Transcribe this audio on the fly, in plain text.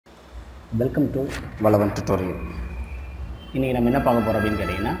Welcome to Valavan Tutorials. இன்றைக்கி நம்ம என்ன பார்க்க போகிறோம் அப்படின்னு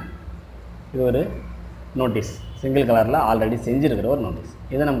கேட்டிங்கன்னா, இது ஒரு நோட்டீஸ் சிங்கிள் கலரில் ஆல்ரெடி செஞ்சுருக்கிற ஒரு நோட்டீஸ்.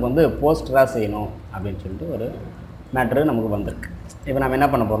 இதை நமக்கு வந்து போஸ்டராக செய்யணும் அப்படின்னு சொல்லிட்டு ஒரு மேட்ரு நமக்கு வந்திருக்கு. இப்போ நம்ம என்ன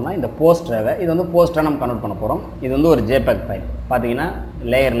பண்ண போகிறோம்னா, இந்த போஸ்டரை இது வந்து போஸ்டராக நம்ம கன்வெர்ட் பண்ண போகிறோம். இது வந்து ஒரு ஜேபேக் ஃபைல். பார்த்தீங்கன்னா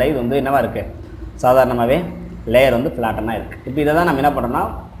லேயரில் இது வந்து என்னவா இருக்குது, சாதாரணமாகவே லேயர் வந்து ஃப்ளாட்டனாக இருக்குது. இப்போ இதை தான் நம்ம என்ன பண்ணுறோம்னா,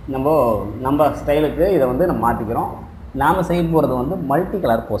 நம்ம ஸ்டைலுக்கு இதை வந்து நம்ம மாற்றிக்கிறோம். நாம் செய்ய போகிறது வந்து மல்டி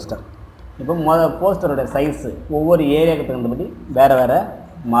கலர் போஸ்டர். இப்போ போஸ்டரோட சைஸு ஒவ்வொரு ஏரியாவுக்கு தகுந்தபடி வேறு வேறு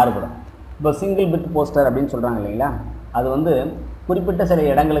மாறுபடும். இப்போ சிங்கிள் பிட் போஸ்டர் அப்படின்னு சொல்கிறாங்க இல்லைங்களா, அது வந்து குறிப்பிட்ட சில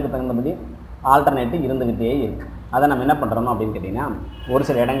இடங்களுக்கு தகுந்தபடி ஆல்டர்னேட்டு இருந்துக்கிட்டே இருக்குது. அதை நம்ம என்ன பண்ணுறோம் அப்படின்னு கேட்டிங்கன்னா, ஒரு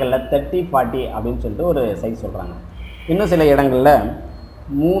சில இடங்களில் 30-40 அப்படின்னு சொல்லிட்டு ஒரு சைஸ் சொல்கிறாங்க. இன்னும் சில இடங்களில்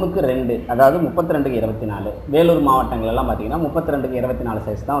 3:2, அதாவது 32:24. வேலூர் மாவட்டங்கள்லாம் பார்த்திங்கன்னா 32:24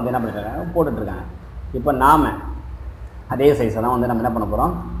 சைஸ் தான் வந்து என்ன பண்ணிட்டுருக்காங்க, போட்டுட்ருக்காங்க. இப்போ நாம் அதே சைஸை தான் வந்து நம்ம என்ன பண்ண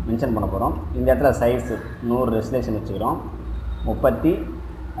போகிறோம், மென்ஷன் பண்ண போகிறோம். இந்த இடத்துல சைஸு 100 ரெசல்யூஷன் வச்சுக்கிறோம்.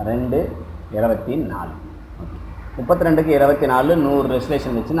 32:24. 32:24 100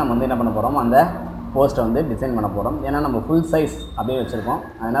 ரெசல்யூஷன் வச்சு நம்ம வந்து என்ன பண்ண போகிறோம், அந்த போஸ்ட்டை வந்து டிசைன் பண்ண போகிறோம். ஏன்னா நம்ம ஃபுல் சைஸ் அப்படியே வச்சுருக்கோம்.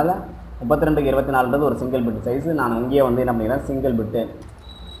 அதனால் 32:24 ஒரு சிங்கிள் பிட் சைஸு. நான் இங்கேயே வந்து என்ன பண்ணிக்கிறேன், சிங்கிள் பிட்டு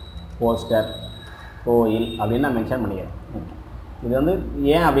போஸ்டர் கோயில் அப்படின்னு நான் மென்ஷன் பண்ணிக்கிறேன். இது வந்து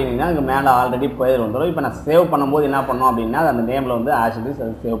ஏன் அப்படின்னா, இங்கே மேலே ஆல்ரெடி பேர் வந்துடும். இப்போ நான் சேவ் பண்ணும்போது என்ன பண்ணோம் அப்படின்னா, அந்த நேமில் வந்து ஆஷிஸ்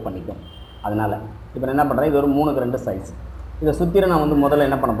அது சேவ் பண்ணிக்கும். அதனால் இப்போ நான் என்ன பண்ணுறேன், இது ஒரு 3:2 சைஸ். இதை சுற்றில நான் வந்து முதல்ல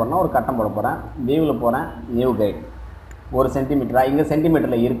என்ன பண்ண போகிறேன்னா, ஒரு கட்டம் போட போகிறேன். வியூவில் போகிறேன், நியூ கைட் 1 சென்டிமீட்டராக இங்கே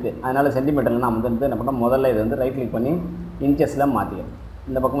சென்டிமீட்டரில் இருக்குது. அதனால் சென்டிமீட்டரில் நான் வந்து என்ன பண்ணேன், முதல்ல இது வந்து ரைட் கிளிக் பண்ணி இன்ச்சஸில் மாற்றிக்கிறேன்.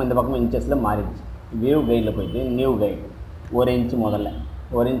 இந்த பக்கம் இன்ச்சஸில் மாறிடுச்சு. வியூ கைடில் போய்ட்டு நியூ கைட் 1 இன்ச்சு, முதல்ல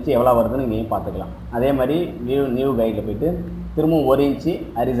 1 இன்ச்சு எவ்வளோ வருதுன்னு நீங்கள் பார்த்துக்கலாம். அதே மாதிரி நியூ கைடில் போய்ட்டு திரும்பவும் 1 இன்ச்சு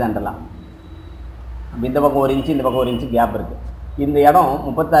ஹரிசாண்டலாக, இந்த பக்கம் 1 இன்ச்சு, இந்த பக்கம் 1 இன்ச்சு கேப் இருக்குது. இந்த இடம்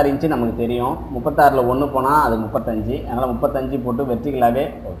 36 இன்ச்சு நமக்கு தெரியும். 36ல் 1 போனால் அது 35. அதனால் 35 போட்டு வெர்டிகலாகவே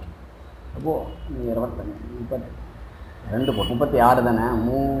ஓகே. அப்போது 25 32 போட்டு 36 தானே,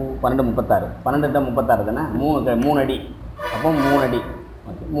 12 36 12 36 தானே, 3 அடி. அப்போ 3 அடி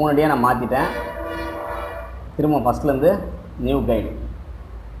ஓகே. 3 அடியாக நான் மாற்றிட்டேன். திரும்ப ஃபஸ்ட்லேருந்து நியூ கைடு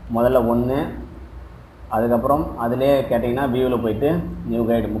முதல்ல 1, அதுக்கப்புறம் அதிலே கேட்டிங்கன்னா வியூவில் போய்ட்டு நியூ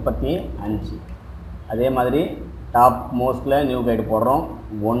கைடு 35. அதே மாதிரி டாப் மோஸ்ட்டில் நியூ கைடு போடுறோம்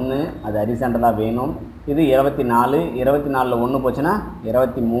 1, அது ஹரிசாண்டலாக வேணும். இது 24, 24ல் 1 போச்சுன்னா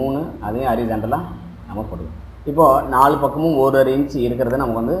 23, அதையும் ஹரிசாண்டலாக நம்ம போடுவோம். இப்போது 4 பக்கமும் 1 இன்ச்சு இருக்கிறது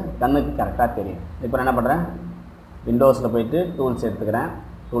நமக்கு வந்து கண்ணுக்கு கரெக்டாக தெரியும். இப்போ நான் என்ன பண்ணுறேன், விண்டோஸில் போய்ட்டு டூல்ஸ் எடுத்துக்கிறேன்,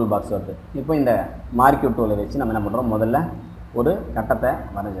 டூல் பாக்ஸ் வருது. இப்போ இந்த மார்க்யூ டூலை வச்சு நம்ம என்ன பண்ணுறோம், முதல்ல ஒரு கட்டத்தை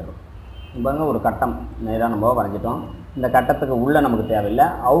வரைஞ்சிடறோம். பாருங்க, ஒரு கட்டம் நேராக நம்ம வரைஞ்சிட்டோம். இந்த கட்டத்துக்கு உள்ளே நமக்கு தேவையில்லை,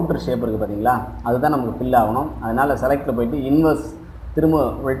 அவுட்ரு ஷேப் இருக்குது பார்த்தீங்களா, அதுதான் நமக்கு ஃபில் ஆகணும். அதனால் செலக்டில் போய்ட்டு இன்வெர்ஸ் திரும்ப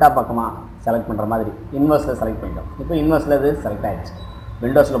உல்ட்டா பக்கமாக செலக்ட் பண்ணுற மாதிரி இன்வெர்ஸில் செலக்ட் பண்ணிட்டோம். இப்போ இன்வெர்ஸில் இது செலக்ட் ஆகிடுச்சு.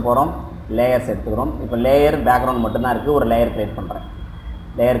 விண்டோஸில் போகிறோம், லேயர்ஸ் எடுத்துக்கிறோம். இப்போ லேயர் பேக்ரவுண்ட் மட்டும்தான் இருக்குது. ஒரு லேயர் க்ரியேட் பண்ணுறேன்.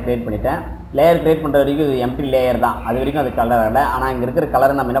 லேயர் க்ரியேட் பண்ணிட்டேன். லேயர் க்ரியேட் பண்ணுற வரைக்கும் இது எம்டி லேயர் தான், அது வரைக்கும் அது கலர் இல்லை. ஆனால் இங்கே இருக்கிற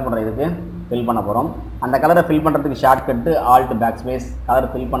கலரை நம்ம என்ன பண்ணுறோம், இதுக்கு ஃபில் பண்ண போகிறோம். அந்த கலரை ஃபில் பண்ணுறதுக்கு shortcut alt back space. Colour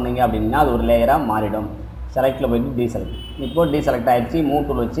fill பண்ணிங்க அப்படின்னா அது ஒரு லேயராக மாறிடும். செலக்டில் போய்ட்டு டீசெலக்ட். இப்போது டீசெலக்ட் ஆகிடுச்சு. மூவ்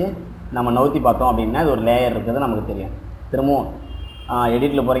டூல் வச்சு நம்ம நவுத்தி பார்த்தோம் அப்படின்னா இது ஒரு லேயர் இருக்குது நமக்கு தெரியும். திரும்பவும்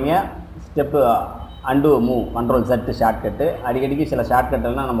எடிட்டில் போகிறீங்க, step and move control Z shortcut. அடிக்கடிக்கு சில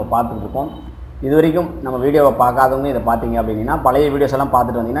ஷார்ட்கட்டெல்லாம் நம்ம பார்த்துட்டு இருக்கோம். இது வரைக்கும் நம்ம வீடியோவை பார்க்காதவங்க இதை பார்த்தீங்க அப்படின்னா, பழைய வீடியோஸ் எல்லாம்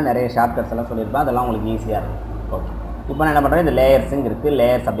பார்த்துட்டு வந்தீங்கன்னா நிறைய ஷார்ட்கட்ஸ் எல்லாம் சொல்லியிருப்பேன். அதெல்லாம் உங்களுக்கு ஈஸியாக இருக்கும். ஓகே, இப்போ நான் என்ன பண்ணுறேன், இந்த லேயர்ஸுங்க இருக்குது,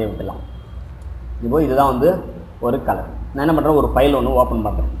 லேயர்ஸ் அப்படியே விட்டுலாம். இப்போது இதுதான் வந்து ஒரு கலர். நான் என்ன பண்ணுறேன், ஒரு ஃபைல் ஒன்று ஓப்பன்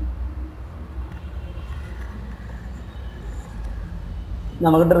பண்ணுறேன்.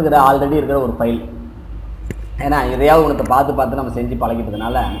 நம்மக்கிட்ட இருக்கிற ஆல்ரெடி இருக்கிற ஒரு ஃபைல். ஏன்னா எதையாவது ஒன்று பார்த்து நம்ம செஞ்சு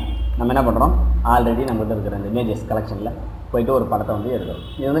பழகிட்டதுனால நம்ம என்ன பண்ணுறோம், ஆல்ரெடி நம்மகிட்ட இருக்கிற இந்த இமேஜஸ் கலெக்ஷனில் போய்ட்டு ஒரு படத்தை வந்து எடுக்கிறோம்.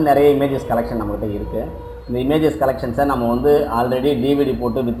 இது வந்து நிறைய இமேஜஸ் கலெக்ஷன் நம்மகிட்ட இருக்குது. இந்த இமேஜஸ் கலெக்ஷன்ஸை நம்ம வந்து ஆல்ரெடி டிவிடி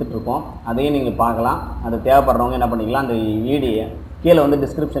போட்டு விற்றுட்ருக்கோம். அதையும் நீங்கள் பார்க்கலாம். அது தேவைப்படுறவங்க என்ன பண்ணிக்கலாம், அந்த வீடியோ கீழே வந்து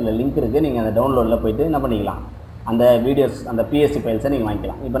டிஸ்கிரிப்ஷனில் லிங்க் இருக்குது. நீங்கள் அந்த டவுன்லோடில் போய்ட்டு என்ன பண்ணிக்கலாம், அந்த வீடியோஸ் அந்த பிஎஸ்சி ஃபைல்ஸை நீங்கள்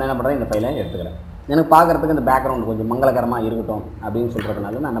வாங்கிக்கலாம். இப்போ நான் என்ன பண்ணுறேன், இந்த ஃபைலை எடுத்துக்கிறேன். எனக்கு பார்க்குறதுக்கு இந்த பேக்ரவுண்ட் கொஞ்சம் மங்களகரமாக இருக்கட்டும் அப்படின்னு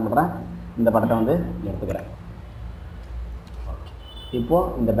சொல்கிறதுனால நான் என்ன பண்ணுறேன், இந்த படத்தை வந்து எடுத்துக்கிறேன். இப்போது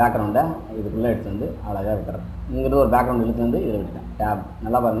இந்த பேக்ரவுண்டை இதுக்குள்ளே எடுத்து வந்து அழகாக விட்டுறேன். இங்கிருந்து ஒரு பேக்ரவுண்ட் இழுத்து வந்து இதில் விட்டுட்டேன். டேப்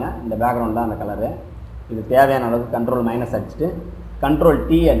நல்லா பாருங்கள், இந்த பேக்ரவுண்ட் தான் அந்த கலரு. இது தேவையான அளவுக்கு Ctrl- அடிச்சுட்டு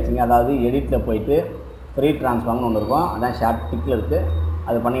Ctrl-T அடிச்சிங்க. அதாவது எடிட்டில் போய்ட்டு ஃப்ரீ ட்ரான்ஸ்ஃபார்ம்னு ஒன்று இருக்கும், அதான் ஷார்ட் டிக்கில் இருக்குது.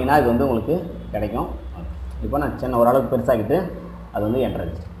 அது பண்ணிங்கன்னா இது வந்து உங்களுக்கு கிடைக்கும். இப்போ நான் சின்ன ஓரளவுக்கு பெருசாகிட்டு அது வந்து என்டர்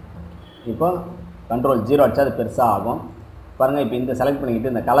அடிச்சு. இப்போ Ctrl-0 அடித்தா அது பெருசாக ஆகும். பாருங்கள், இப்போ இந்த செலக்ட்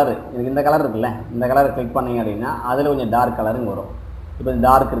பண்ணிக்கிட்டு இந்த கலரு, இதுக்கு இந்த கலர் இருக்குல்ல, இந்த கலரை கிளிக் பண்ணிங்க அப்படின்னா அதில் கொஞ்சம் டார்க் கலருங்க வரும். இப்போ இந்த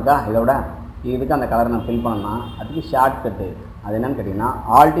டார்க் இருக்கா, இதோட இதுக்கு அந்த கலரை நான் ஃபில் பண்ணணும்னா அதுக்கு ஷார்ட்கட்டு. அது என்னென்னு கேட்டிங்கன்னா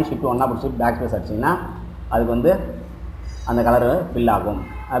Alt Shift 1 பிடிச்சி பேக் ஸ்பேஸ் அடிச்சிங்கன்னா அதுக்கு வந்து அந்த கலரு ஃபில் ஆகும்.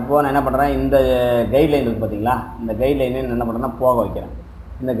 அப்போது நான் என்ன பண்ணுறேன், இந்த கைட்லைன் இருக்குது பார்த்தீங்களா, இந்த கைட்லைனை என்ன பண்ணுறேன்னா போக வைக்கிறேன்.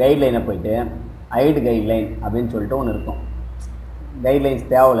 இந்த கைட்லைனை போய்ட்டு ஐடு கைட்லைன் அப்படின்னு சொல்லிட்டு ஒன்று இருக்கும். கைட்லைன்ஸ்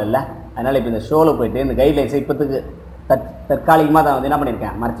தேவையில்ல, அதனால் இப்போ இந்த ஷோவில் போய்ட்டு இந்த கைட்லைன்ஸை இப்போத்துக்கு தற்காலிகமாக தான் வந்து என்ன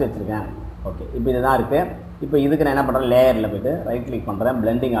பண்ணியிருக்கேன், மறைச்சி வச்சுருக்கேன். ஓகே, இப்போ இதுதான் இருக்குது. இப்போ இதுக்கு நான் என்ன பண்ணுறேன், லேயரில் போய்ட்டு ரைட் கிளிக் பண்ணுறேன்,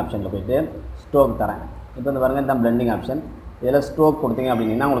 பிளெண்டிங் ஆப்ஷனில் போய்ட்டு ஸ்ட்ரோக் தரேன். இப்போ இந்த பாருங்கள், இந்த பிளெண்டிங் ஆப்ஷன் இதில் ஸ்ட்ரோக் கொடுத்தீங்க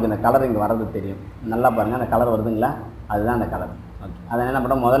அப்படின்னா உங்களுக்கு இந்த கலர் இங்கே வரது தெரியும். நல்லா பாருங்கள், அந்த கலர் வருதுங்களா, அதுதான் அந்த கலர். ஓகே, அதை என்ன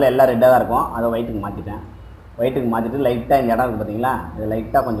பண்ணுறேன், முதல்ல எல்லாம் ரெட்டாக தான் இருக்கும், அதை ஒயிட்டுக்கு மாற்றிட்டேன். ஒயிட்டுக்கு மாற்றிட்டு லைட்டாக இந்த இடம் இருக்குது பார்த்தீங்களா, இது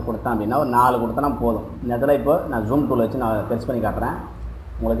லைட்டாக கொஞ்சம் கொடுத்தேன் அப்படின்னா ஒரு 4 கொடுத்தனா போதும். இந்த இடத்துல இப்போ நான் ஜூம் டூல் வச்சு நான் பெருசு பண்ணி காட்டுறேன்,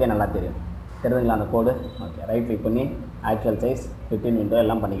 உங்களுக்கே நல்லா தெரியும். தெரியுதுங்களா அந்த கோடு? ஓகே, ரைட் கிளிக் பண்ணி ஆக்சுவல் சைஸ் 15 விண்டோ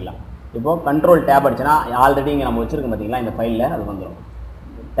எல்லாம் பண்ணிக்கலாம். இப்போது கண்ட்ரோல் டேப் அடிச்சுன்னா ஆல்ரெடி இங்கே நம்ம வச்சுருக்கோம் பார்த்தீங்களா, இந்த ஃபைலில் அது வந்துடும்.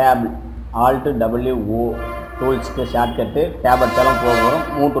 Tape Alt WO டூல்ஸ்க்கு shortcut, tape அடித்தாலும் போக வரும்.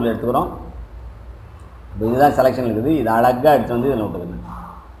 மூவ் டூல் எடுத்துக்கிறோம். இப்போ இதுதான் செலெக்ஷன் இருக்குது. இது அழகாக எடுத்து வந்து இதில் விட்டுருங்க.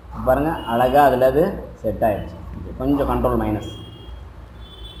 பாருங்கள், அழகாக அதில் அது செட் ஆகிடுச்சு. கொஞ்சம் கண்ட்ரோல் மைனஸ்.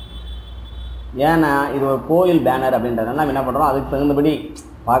 ஏன்னா இது ஒரு கோயில் பேனர் அப்படின்றதுனால நம்ம என்ன பண்ணுறோம், அதுக்கு தகுந்தபடி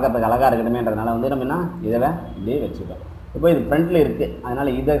பார்க்கறதுக்கு அழகாக இருக்கணுமேன்றதுனால வந்து நம்ம என்ன இதை இப்படியே வச்சுக்கோம். இப்போ இது ஃப்ரண்ட்டில் இருக்குது, அதனால்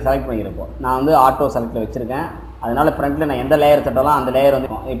இதை செலக்ட் பண்ணிக்கிறப்போம். நான் வந்து ஆட்டோ செலக்டில் வச்சுருக்கேன், அதனால் ஃப்ரண்ட்டில் நான் எந்த லேயர் தட்டாலும் அந்த லேயர் வந்து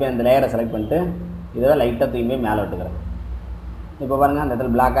இப்போ இந்த லேயரை செலக்ட் பண்ணிட்டு இதை லைட்டாக தூக்கி போய் மேலே விட்டுக்கிறேன். இப்போ பாருங்கள், அந்த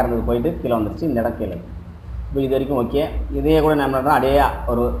இடத்துல பிளாக்காக இருந்தது போயிட்டு கீழே வந்துருச்சு, இந்த இடம் கீழே. இப்போ இது வரைக்கும் ஓகே. இதையே கூட என்ன பண்ணுறோம், அப்படியே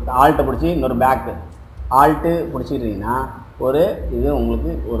ஒரு ஆல்ட்டை பிடிச்சி இன்னொரு பேக்கு ஆல்ட்டு பிடிச்சிக்கிட்டிங்கன்னா ஒரு இது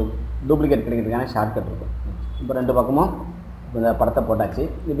உங்களுக்கு ஒரு டூப்ளிகேட் கிடைக்கிறதுக்கான ஷார்ட்கட் இருக்கும். இப்போ 2 பக்கமும் இந்த படத்தை போட்டாச்சு.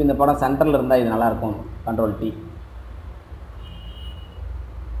 இப்போ இந்த படம் சென்டரில் இருந்தால் இது நல்லாயிருக்கும், கண்ட்ரோல் T.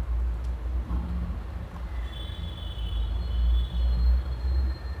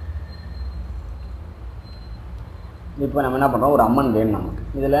 இப்போ நம்ம என்ன பண்ணுறோம், ஒரு அம்மன் வேணும் நமக்கு.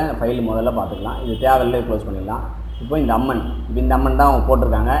 இதில் ஃபைல் முதல்ல பார்த்துக்கலாம், இது தேவையில்லை க்ளோஸ் பண்ணிடலாம். இப்போ இந்த அம்மன், இப்போ இந்த அம்மன் தான் அவங்க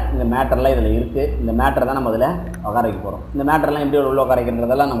போட்டிருக்காங்க. இந்த மேட்டர்லாம் இதில் இருக்குது. இந்த மேட்டர் தான் நம்ம இதில் உட்கார வைக்க போகிறோம். இந்த மேட்டர்லாம் எப்படி உள்ள உட்கார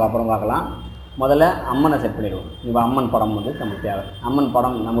வைக்கிறதெல்லாம் நம்ம அப்புறம் பார்க்கலாம். முதல்ல அம்மனை செட் பண்ணிடுவோம். இப்போ அம்மன் படம் வந்து நமக்கு தேவை. அம்மன்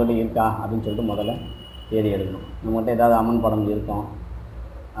படம் நம்மகிட்ட இருக்கா அப்படின்னு சொல்லிட்டு முதல்ல தேடி எடுக்கணும். நம்மகிட்ட ஏதாவது அம்மன் படம் இருக்கும்,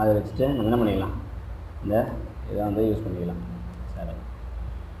 அதை வச்சுட்டு நம்ம என்ன பண்ணிக்கலாம், இந்த இதை வந்து யூஸ் பண்ணிக்கலாம். சரி,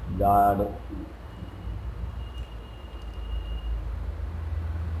 காடு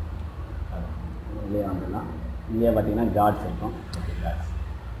இல்லையே வந்துடலாம். இல்லையே பார்த்தீங்கன்னா காட்ஸ் இருக்கும்.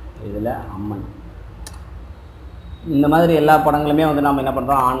 இதில் அம்மன், இந்த மாதிரி எல்லா படங்களுமே வந்து நம்ம என்ன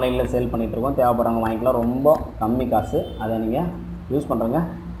பண்ணுறோம், ஆன்லைனில் சேல் பண்ணிகிட்ருக்கோம். தேவைப்படுறவங்க வாங்கிக்கலாம், ரொம்ப கம்மி காசு. அதை நீங்கள் யூஸ் பண்ணுறவங்க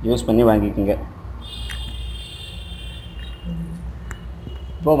யூஸ் பண்ணி வாங்கிக்கோங்க.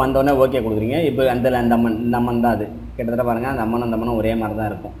 இப்போது வந்தோடனே ஓகே கொடுக்குறீங்க. இப்போ அந்த அம்மன் தான் அது. கிட்டத்தட்ட பாருங்கள், அந்த அம்மனும் ஒரே மாதிரி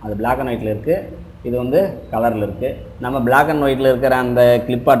தான் இருக்கும். அது பிளாக் அண்ட் ஒயிட்டில் இருக்குது, இது வந்து கலரில் இருக்குது. நம்ம பிளாக் அண்ட் ஒயிட்டில் இருக்கிற அந்த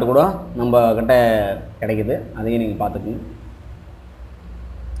கிளிப் ஆர்ட் கூட நம்ம கிட்ட கிடைக்குது, அதையும் நீங்கள் பார்த்துக்கணும்.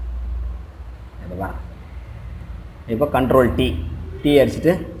 இதுதான். இப்போ கண்ட்ரோல் T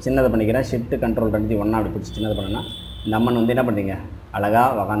அடிச்சுட்டு சின்னதை பண்ணிக்கிறேன். ஷிஃப்ட் கண்ட்ரோல் 2 ஒன்றா அப்படி பிடிச்சி சின்னது பண்ணேன்னா இந்த அம்மன் வந்து என்ன பண்ணுறீங்க,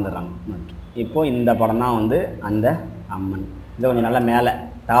 அழகாக உக்காந்துடுறாங்க. இப்போது இந்த படம் தான் வந்து அந்த அம்மன். இதை கொஞ்சம் நல்லா மேலே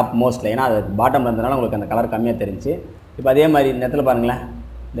டாப் மோஸ்ட்டில், ஏன்னா அது பாட்டமில் இருந்ததுனால உங்களுக்கு அந்த கலர் கம்மியாக தெரிஞ்சு. இப்போ அதே மாதிரி இந்த இடத்துல பாருங்களேன்,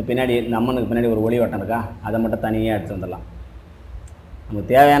 இந்த பின்னாடி இந்த அம்மனுக்கு பின்னாடி ஒரு ஒளி வட்டம் இருக்கா, அதை மட்டும் தனியாக எடுத்து வந்துடலாம். நமக்கு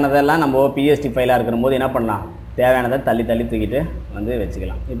தேவையானதெல்லாம் நம்ம PSD ஃபைலாக இருக்கிற போது என்ன பண்ணலாம், தேவையானதை தள்ளி தூக்கிட்டு வந்து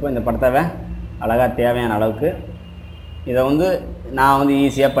வச்சுக்கலாம். இப்போ இந்த படத்தை அழகாக தேவையான அளவுக்கு இதை வந்து நான் வந்து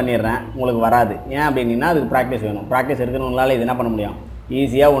ஈஸியாக பண்ணிடுறேன். உங்களுக்கு வராது, ஏன் அப்படின்னா அதுக்கு ப்ராக்டிஸ் வேணும். ப்ராக்டிஸ் இருக்கிறவங்களால இது என்ன பண்ண முடியும்,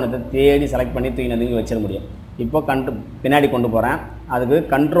 ஈஸியாக ஒன்று தேடி செலக்ட் பண்ணி தூக்கி வச்சிட முடியும். இப்போ பின்னாடி கொண்டு போகிறேன். அதுக்கு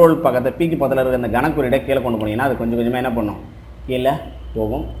கண்ட்ரோல் பக்கத்தை பீக்கு பக்கத்தில் இருக்கிற அந்த கணக்குறியிட கீழே கொண்டு போனீங்கன்னா அது கொஞ்சம் கொஞ்சமாக என்ன பண்ணும், கீழே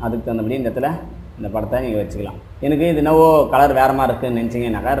போகும். அதுக்கு தகுந்தபடி இந்த இடத்துல இந்த படத்தை நீங்கள் வச்சுக்கலாம். எனக்கு இது என்னவோ கலர் வேறு மாதிரி இருக்குதுன்னு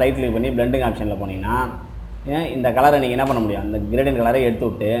நினச்சிங்கன்னாக்கா ரைட் கிளிக் பண்ணி பிளெண்டிங் ஆப்ஷனில் போனீங்கன்னா இந்த கலரை நீங்கள் என்ன பண்ண முடியும், இந்த கிரேடியன்ட் கலரை எடுத்து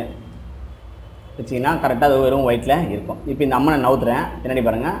விட்டு வச்சிங்கன்னா கரெக்டாக அது வெறும் ஒயிட்டில் இருக்கும். இப்போ இந்த அம்மனை நவுத்துறேன், பின்னாடி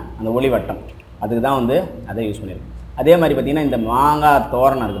பாருங்கள் அந்த ஒளி வட்டம், அதுக்கு தான் வந்து அதை யூஸ் பண்ணியிருக்கேன். அதே மாதிரி பார்த்திங்கன்னா இந்த மாங்காய்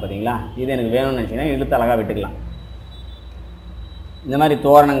தோரணம் இருக்குது பார்த்தீங்களா, இது எனக்கு வேணும்னு நினச்சிங்கன்னா இழுத்து அழகாக விட்டுக்கலாம். இந்த மாதிரி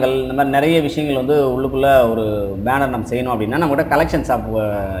தோரணங்கள், இந்த மாதிரி நிறைய விஷயங்கள் வந்து உள்ளுக்குள்ளே ஒரு பேனர் நம்ம செய்யணும் அப்படின்னா நம்மகிட்ட கலெக்ஷன்ஸ் ஆஃப்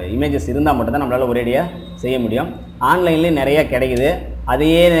இமேஜஸ் இருந்தால் மட்டும்தான் நம்மளால் ஒரேடியாக செய்ய முடியும். ஆன்லைன்லேயும் நிறைய கிடைக்குது.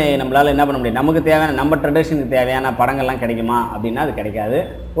 அதையே நம்மளால் என்ன பண்ண முடியும், நமக்கு தேவையான நம்ம ட்ரெடிஷனுக்கு தேவையான படங்கள்லாம் கிடைக்குமா அப்படின்னா அது கிடைக்காது.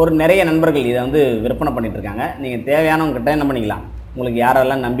 ஒரு நிறைய நண்பர்கள் இதை வந்து விற்பனை பண்ணிகிட்ருக்காங்க. நீங்கள் தேவையானவங்ககிட்ட என்ன பண்ணிக்கலாம், உங்களுக்கு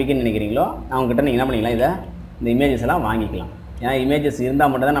யாரெல்லாம் நம்பிக்கைன்னு நினைக்கிறீங்களோ அவங்ககிட்ட நீங்கள் என்ன பண்ணிக்கலாம், இந்த இமேஜஸ் எல்லாம் வாங்கிக்கலாம். ஏன்னா இமேஜஸ்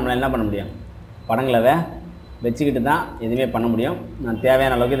இருந்தால் மட்டும்தான் நம்மளால் என்ன பண்ண முடியும், படங்களை வச்சுக்கிட்டு தான் எதுவுமே பண்ண முடியும். நான்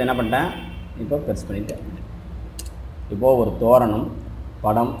தேவையான அளவுக்கு இது என்ன பண்ணிட்டேன், இப்போ பெருசு பண்ணிவிட்டேன். இப்போது ஒரு தோரணம்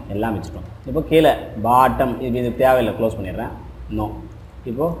படம் எல்லாம் வச்சுட்டோம். இப்போ கீழே பாட்டம் இது தேவையில்லை, க்ளோஸ் பண்ணிடுறேன். இன்னும்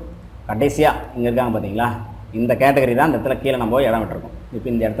இப்போது கடைசியாக இங்கே இருக்காங்க பார்த்தீங்களா, இந்த கேட்டகரி தான் இந்த இடத்துல கீழே நம்ம இடம் விட்டுருக்கோம். இப்போ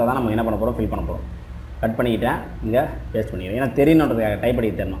இந்த இடத்த தான் நம்ம என்ன பண்ண போகிறோம், ஃபில் பண்ண போகிறோம். கட் பண்ணிக்கிட்டேன், இங்கே பேஸ்ட் பண்ணிக்கிறேன். ஏன்னா தெரியணுன்றதுக்காக, டைப்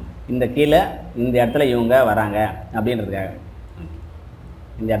அடிக்க தெரியணும். இந்த கீழே இந்த இடத்துல இவங்க வராங்க அப்படின்றதுக்காக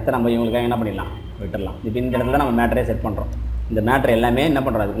இந்த இடத்த நம்ம இவங்களுக்காக என்ன பண்ணிடலாம், விட்டுடலாம். இப்போ இந்த இடத்துல தான் நம்ம மேட்டரே செட் பண்ணுறோம். இந்த மேட்ரு எல்லாமே என்ன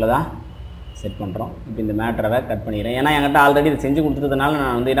பண்ணுறோம், அதுக்குள்ளே தான் செட் பண்ணுறோம். இப்போ இந்த மேட்டரை கட் பண்ணிக்கிறேன். ஏன்னா என்கிட்ட ஆல்ரெடி இது செஞ்சு கொடுத்துட்டதுனால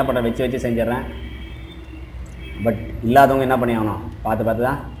நான் வந்து என்ன பண்ணுறேன், வச்சு செஞ்சிடறேன். பட் இல்லாதவங்க என்ன பண்ணி ஆகணும், பார்த்து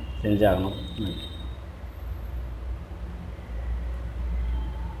தான் செஞ்சாகணும்.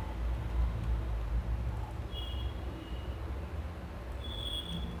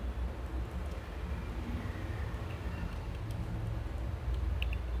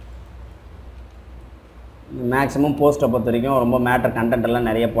 மேக்ஸிமம் போஸ்ட்டை பொறுத்த வரைக்கும் ரொம்ப மேட்டர் கண்டென்ட் எல்லாம்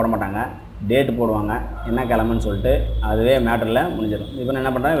நிறைய போட மாட்டாங்க. டேட்டு போடுவாங்க, என்ன கிழமைன்னு சொல்லிட்டு, அதுவே மேட்டரில் முடிஞ்சிடும். இப்போ நான்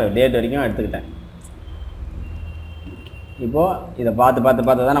என்ன பண்ணுறேன், டேட் வரைக்கும் எடுத்துக்கிட்டேன். இப்போது இதை பார்த்து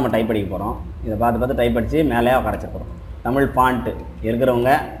தான் நம்ம டைப் அடிக்க போகிறோம். இதை பார்த்து டைப் அடித்து மேலே உட்காரச்ச போகிறோம். தமிழ் ஃபாண்ட்டு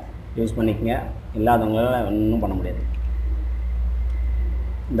இருக்கிறவங்க யூஸ் பண்ணிக்கங்க, இல்லாதவங்களால் ஒன்றும் பண்ண முடியாது.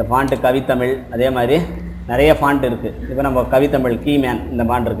 இந்த ஃபாண்ட்டு கவித்தமிழ், அதே மாதிரி நிறைய ஃபாண்ட் இருக்குது. இப்போ நம்ம கவித்தமிழ் கீமேன் இந்த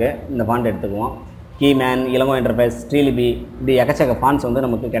ஃபாண்ட் இருக்குது, இந்த ஃபாண்ட் எடுத்துக்குவோம். கீமேன், இளங்கோ என்டர்பிரைஸ், ஸ்ரீலிபி, இப்படி எக்கச்சக்க ஃபாண்ட்ஸ் வந்து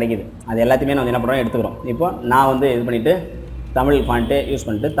நமக்கு கிடைக்கிது. அது எல்லாத்தையுமே நம்ம என்ன பண்ணுறோம், எடுத்துக்கிறோம். இப்போ நான் வந்து இது பண்ணிவிட்டு தமிழ் ஃபாண்ட்டு யூஸ்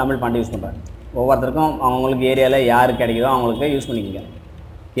பண்ணிட்டு தமிழ் ஃபாண்ட்டு யூஸ் பண்ணுறேன். ஒவ்வொருத்தருக்கும் அவங்களுக்கு ஏரியாவில் யார் கிடைக்குதோ அவங்களுக்கு யூஸ் பண்ணிக்கோங்க.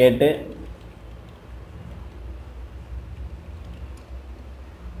 கேட்டு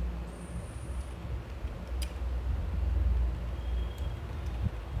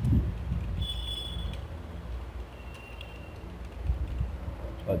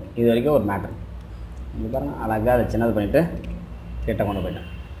ஓகே, இது வரைக்கும் ஒரு மேட்ரு. இங்கே பாருங்கள், அழகாக அதை சின்னது பண்ணிவிட்டு கிட்ட கொண்டு போயிட்டேன்.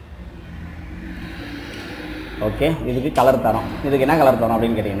 ஓகே, இதுக்கு கலர் தரோம். இதுக்கு என்ன கலர் தரோம்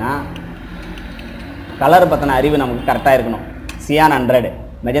அப்படின்னு கேட்டிங்கன்னா, கலர் பற்றின அறிவு நமக்கு கரெக்டாக இருக்கணும். சியான் 100,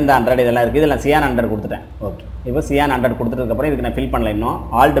 மெஜந்தா 100 இதெல்லாம் இருக்குது. இதில் சியான் 100 கொடுத்துட்டேன். ஓகே, இப்போ சியான் 100 கொடுத்துட்டதுக்கப்புறம் இதுக்கு நான் ஃபில் பண்ணல. இன்னும்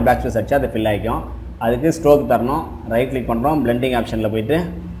ஆல்ட் பேக் ஸ்பேஸ் அடிச்சா அது ஃபில் ஆகிக்கும். அதுக்கு ஸ்ட்ரோக் தரணும். ரைட் கிளிக் பண்ணுறோம், பிளெண்டிங் ஆப்ஷனில் போய்ட்டு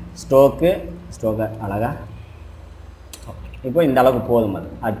ஸ்ட்ரோக்கை அழகாக. இப்போ இந்த அளவுக்கு போதும். அது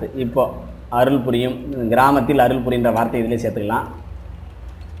அடுத்து இப்போது அருள் புரியும், கிராமத்தில் அருள் புரியுன்ற வார்த்தை இதிலே சேர்த்துக்கலாம்.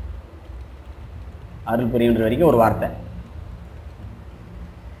 அருள் புரியுன்ற வரைக்கும் ஒரு வார்த்தை.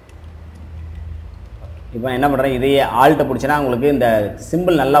 இப்போ என்ன பண்ணுறேன், இதையே ஆல்ட்டை பிடிச்சேன்னா உங்களுக்கு இந்த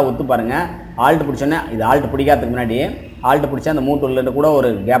சிம்பிள் நல்லா ஒத்து பாருங்கள். ஆல்ட்டு பிடிச்சோன்னே, இது ஆல்ட்டு பிடிக்காததுக்கு முன்னாடி ஆல்ட்டு பிடிச்சா அந்த மூட்டுள்ள கூட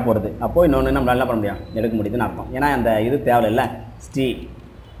ஒரு கேப் வருது. அப்போது இன்னொன்று நம்மளால் என்ன பண்ண முடியும், எடுக்க முடியுதுன்னு அர்த்தம். ஏன்னா அந்த இது தேவையில்லை. ஸ்ரீ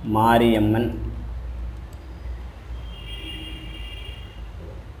மாரியம்மன்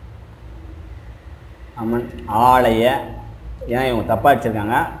அம்மன் ஆலய, ஏன்னா இவங்க தப்பாக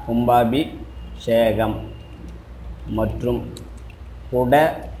வச்சுருக்காங்க, கும்பாபிஷேகம் மற்றும் கூட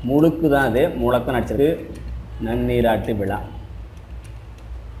முழுக்கு தான், அது முழக்கம் நடிச்சிருக்கு, நன்னீராட்டு விழா.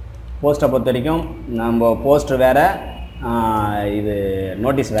 போஸ்ட்டை பொறுத்த வரைக்கும் நம்ம போஸ்டர் வேறு, இது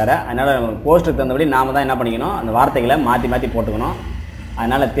நோட்டீஸ் வேறு. அதனால் போஸ்ட்டுக்கு தகுந்தபடி நாம் தான் என்ன பண்ணிக்கணும், அந்த வார்த்தைகளை மாற்றி போட்டுக்கணும்.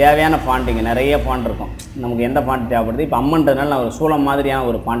 அதனால் தேவையான ஃபாண்ட் இங்கே நிறைய ஃபாண்ட் இருக்கும். நமக்கு எந்த ஃபாண்ட் தேவைப்படுது. இப்போ அம்மன்றதுனால நான் ஒரு சூளம் மாதிரியான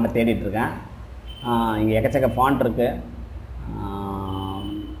ஒரு ஃபாண்ட்டை தேடிட்டுருக்கேன். இங்கே எக்கச்சக்க ஃபாண்ட் இருக்குது.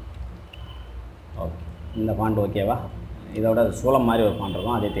 ஓகே, இந்த ஃபாண்ட் ஓகேவா? இதோட சூளம் மாதிரி ஒரு ஃபாண்ட்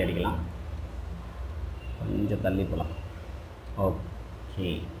இருக்கும், அதே தேடிக்கலாம். கொஞ்சம் தள்ளி போகலாம். ஓகே,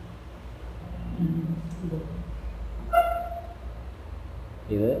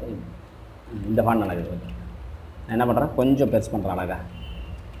 இது இந்த ஃபாண்ட் நல்லா இருக்குது. நான் என்ன பண்ணுறேன், கொஞ்சம் பெருசு பண்ணுறேன். அழகாக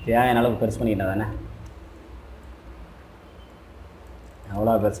தேவையான அளவுக்கு பெருசு பண்ணிக்கிட்டா தானே,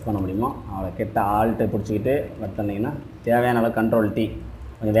 எவ்வளோ பெருசு பண்ண முடியுமோ அவ்வளோ. கிட்ட ஆல்ட்டு பிடிச்சிக்கிட்டு வந்தீங்கன்னா தேவையான அளவு கண்ட்ரோல் T.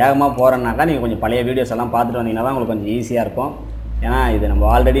 கொஞ்சம் வேகமாக போகிறேன்னாக்கா நீங்கள் கொஞ்சம் பழைய வீடியோஸ் எல்லாம் பார்த்துட்டு வந்தீங்கன்னா தான் உங்களுக்கு கொஞ்சம் ஈஸியாக இருக்கும். ஏன்னா இது நம்ம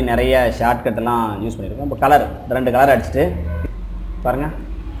ஆல்ரெடி நிறைய ஷார்ட்கட்டெல்லாம் யூஸ் பண்ணியிருக்கோம். இப்போ கலர் 2 கலர் அடிச்சுட்டு பாருங்கள்.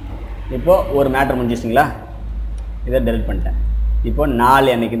 இப்போது ஒரு மேட்ரு முடிஞ்சிச்சிங்களா, இதை டெலிட் பண்ணிட்டேன். இப்போது 4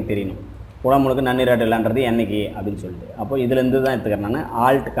 என்றைக்குன்னு தெரியணும். குடமுழுக்கு நன்னீராட்டு விளாண்டுறது என்றைக்கு அப்படின்னு சொல்லிட்டு. அப்போது இதுலேருந்து தான் எடுத்துக்கிறேன் நான்.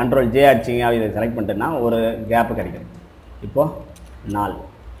 ஆல்ட் கண்ட்ரோல் J அடிச்சிங்க, இதை செலக்ட் பண்ணிட்டேன்னா ஒரு கேப்பு கிடைக்கும். இப்போது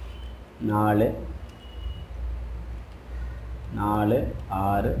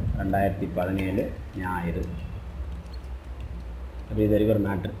 4/6/2017 ஞாயிறு. அப்போ இது வரைக்கும் ஒரு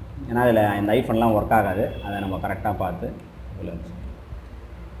மேட்ரு. ஏன்னா அதில் இந்த ஐஃபோன்லாம் ஒர்க் ஆகாது, அதை நம்ம கரெக்டாக பார்த்து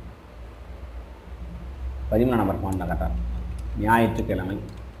 13 நம்பர் ஃபாண்ட் கரெக்டாக. ஞாயிற்றுக்கிழமை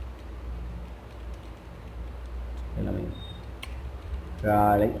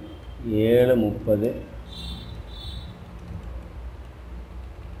காலை 7:30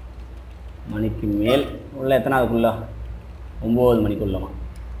 மணிக்கு மேல் உள்ள எத்தனாவதுக்குள்ள, 9 மணிக்குள்ளமா,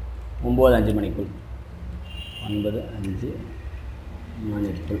 9:05 மணிக்குள், 9:05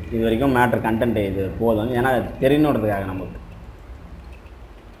 மணிப்புல் இது வரைக்கும் மேட்ரு கண்டென்ட் இது போதும், ஏன்னா தெரியணுன்றதுக்காக நமக்கு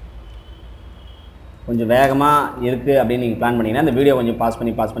கொஞ்சம் வேகமாக இருக்குது அப்படின்னு நீங்கள் பிளான் பண்ணிங்கன்னா இந்த வீடியோ கொஞ்சம் பாஸ்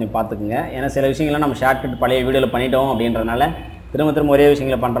பண்ணி பார்த்துக்குங்க. ஏன்னா சில விஷயங்கள்லாம் நம்ம ஷார்ட்கட் பழைய வீடியோவில் பண்ணிட்டோம் அப்படின்றனால திரும்ப ஒரே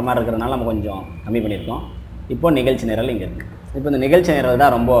விஷயங்களை பண்ணுற மாதிரி இருக்கிறதுனால நம்ம கொஞ்சம் கம்மி பண்ணியிருக்கோம். இப்போது நிகழ்ச்சி நிரல் இங்கே இருக்குது. இப்போ இந்த நிகழ்ச்சி நிரல்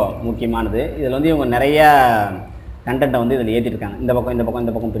தான் ரொம்ப முக்கியமானது. இதில் வந்து இவங்க நிறைய கண்டென்ட்டை வந்து இதில் ஏற்றிருக்காங்க. இந்த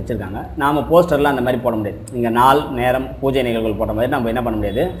பக்கம் பிரிச்சிருக்காங்க. நாம் போஸ்டரில் அந்த மாதிரி போட முடியாது. இங்கே நாள் நேரம் பூஜை நிகழ்வுகள் போட்ட மாதிரி நம்ம என்ன பண்ண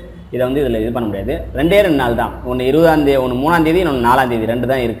முடியாது, இதை வந்து இதில் இது பண்ண முடியாது. 2 நாள் தான், ஒன்று 20ஆம் தேதி, ஒன்று 3ஆம் தேதி, இன்னொன்று 4ஆம் தேதி,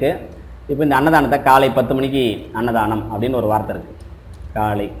 2 தான் இருக்குது. இப்போ இந்த அன்னதானத்தை காலை 10 மணிக்கு அன்னதானம் அப்படின்னு ஒரு வார்த்தை இருக்குது.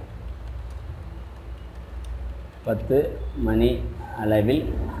 காலை 10 மணி அளவில்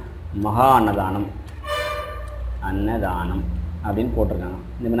மகா அன்னதானம் அப்படின்னு போட்டிருக்காங்க.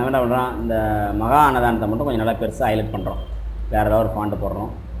 இப்போ நம்ம என்ன பண்ணுறோம், இந்த மகா அன்னதானத்தை மட்டும் கொஞ்சம் நல்லா பெருசாக ஹைலைட் பண்ணுறோம். வேறு ஏதாவது ஒரு ஃபாண்ட்டு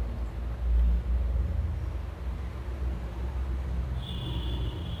போடுறோம்.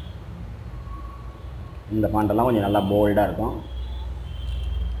 இந்த ஃபாண்ட்டெல்லாம் கொஞ்சம் நல்லா போல்டாக இருக்கும்.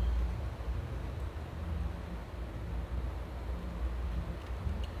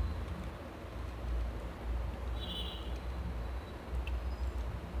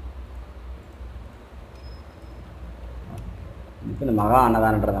 இப்போ இந்த மகா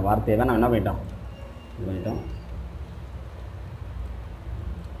அன்னதானன்ற வார்த்தையை தான் நம்ம என்ன பண்ணிட்டோம்,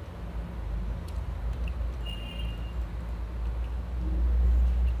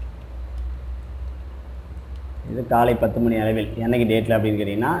 இது காலை 10 மணி அளவில் என்னைக்கு டேட்டில் அப்படின்னு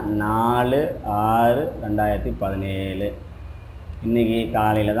கேட்டிங்கன்னா 4/6/2017 இன்றைக்கி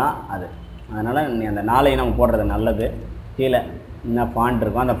காலையில் தான் அது. அதனால் அந்த நாளை நம்ம போடுறது நல்லது. கீழே என்ன ஃபாண்ட்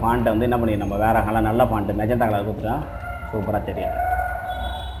இருக்கும் அந்த ஃபாண்ட்டை வந்து என்ன பண்ணி நம்ம வேறு கலர் நல்ல ஃபாண்ட்டு மெஜந்தா கலர் கொடுத்துட்டா சூப்பராக தெரியும்.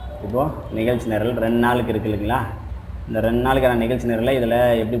 இப்போது நிகழ்ச்சி நிரல் 2 நாளுக்கு இருக்குது இல்லைங்களா. இந்த 2 நாளுக்கான நிகழ்ச்சி நிரலை இதில்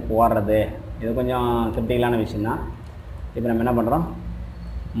எப்படி போடுறது, இது கொஞ்சம் கிரிட்டிக்கலான விஷயந்தான். இப்போ நம்ம என்ன பண்ணுறோம்,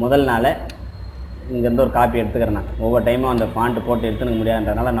 முதல் நாள் இங்கேருந்து ஒரு காப்பி எடுத்துக்கிறேன். நான் ஒவ்வொரு டைமும் அந்த ஃபாண்ட்டு போட்டு எடுத்துக்க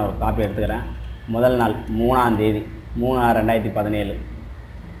முடியாதுன்றதுனால நான் ஒரு காப்பி எடுத்துக்கிறேன். முதல் நாள் 3ஆம் தேதி 3/6/2017.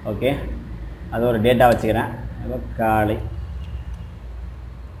 ஓகே, அது ஒரு டேட்டா வச்சுக்கிறேன். இப்போ காலை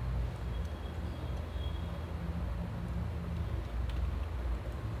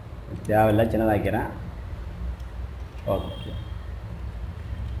தேவையில்லை, சின்னதாக்கிறேன். Okay,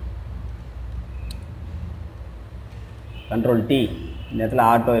 control T. இந்த இடத்துல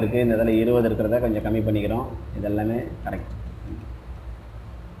ஆட்டோ இருக்குது, இந்த இடத்துல 20 இருக்கிறத கொஞ்சம் கம்மி பண்ணிக்கிறோம். இதெல்லாமே கரெக்ட்.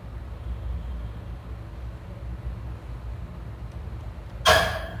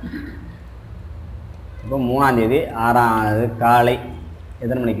 இப்போ 3ஆம் தேதி 6ஆவது காலை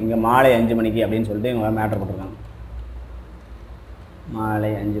எத்தனை மணிக்கு, இங்கே மாலை 5 மணிக்கு அப்படின்னு சொல்லிட்டு இவங்க மேட்ரு போட்டிருக்காங்க. மாலை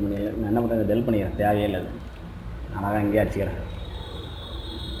 5 மணி. நான் என்ன பண்ணுறேன், டெல் பண்ணிக்கிறேன், தேவையே இல்லை. அழகாக இங்கேயே அடிச்சுக்கிறேன்.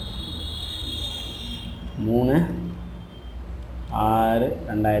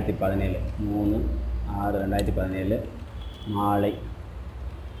 3/6/2017 3/6/2017 மாலை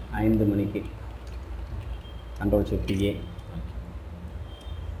 5 மணிக்கு கண்ட்ரோல் ஷிஃப்ட் A.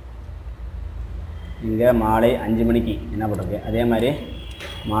 இங்கே மாலை 5 மணிக்கு என்ன பண்ணுறது, அதே மாதிரி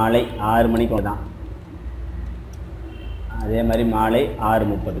மாலை 6 மணிக்கு தான், அதே மாதிரி மாலை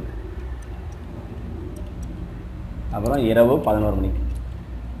 6:30, அப்புறம் இரவு 11 மணிக்கு.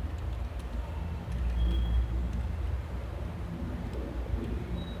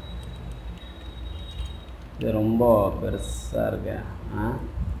 இது ரொம்ப பெருசாக இருக்கு.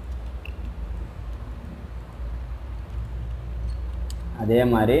 அதே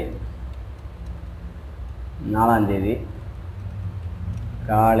மாதிரி 4ஆம் தேதி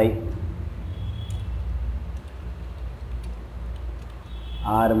காலை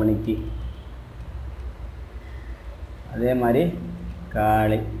 6 மணிக்கு, அதே மாதிரி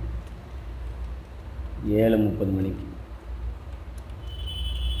காலை 7:30 மணிக்கு.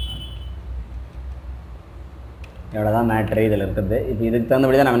 எவ்வளோ தான் மேட்ரு இதில் இருக்கிறது. இப்போ இதுக்கு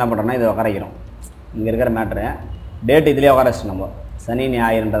தகுந்தபடி தான் நம்ம என்ன பண்ணுறோம்னா இதை உட்கார வைக்கிறோம். இங்கே இருக்கிற மேட்ரு டேட் இதிலே உட்கார வச்சு, நம்ம சனி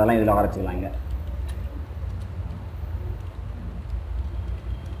ஞாயிறுன்றதெல்லாம் இதில் உட்கார வச்சுக்கலாம். இங்கே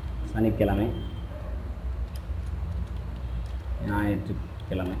சனிக்கிழமை,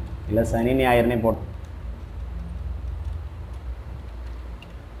 ஞாயிற்றுக்கிழமை, இல்லை சனி ஞாயிறுனே போட்டு.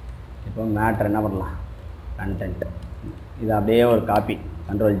 இப்போ மேட்ரு என்ன பண்ணலாம், கண்டென்ட் இது அப்படியே ஒரு காப்பி,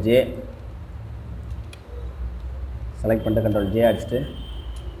 கண்ட்ரோல் J செலக்ட் பண்ணிட்டு கண்ட்ரோல் J அடிச்சுட்டு,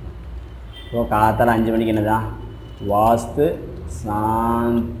 இப்போ காத்தால 5 மணிக்கு என்னதான் வாஸ்து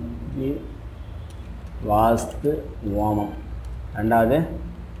சாந்தி வாஸ்து ஹோமம், 2வது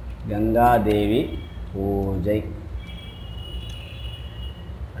கங்காதேவி பூஜை,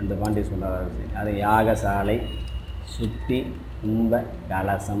 2 பாயிண்ட் யூஸ் பண்ணுறாரு. அது யாகசாலை சுத்தி கும்ப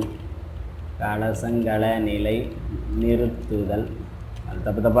கலசம், கலசங்கள நிலை நிறுத்துதல், அது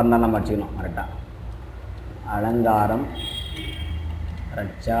தப்பாக இருந்தால் நம்ம அடிச்சுக்கணும் கரெக்டாக. அலங்காரம்,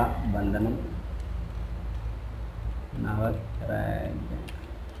 ரட்சா பந்தனம், நவக்கிரக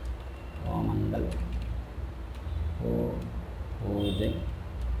ஹோமங்கள், பூஜை,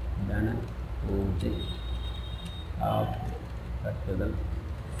 தன பூஜை, காப்பு கட்டுதல்,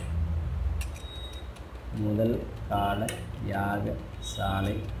 முதல் கால யாக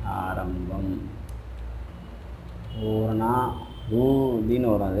சாலை ஆரம்பம், பூர்ணா பூதின்னு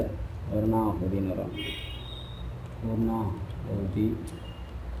வரும். அது பூர்ணா பூதின்னு வரும். பூர்ணா பூதி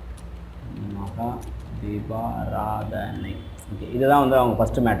மகா தீபாராதனை. ஓகே, இதுதான் வந்து அவங்க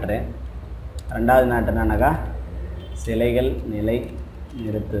ஃபஸ்ட்டு மேட்ரு. ரெண்டாவது மேட்ரு என்னன்னாக்கா சிலைகள் நிலை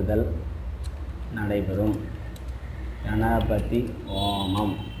நிறுத்துதல் நடைபெறும். கணபதி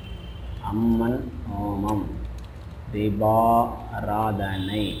ஹோமம், அம்மன் ஹோமம்,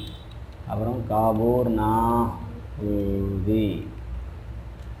 தீபாராதனை, அப்புறம் காபூர்ணாஹூதி,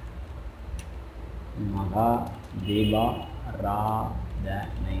 மகா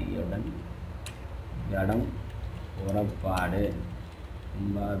தீபாராதனையுடன் கடம் புறப்பாடு,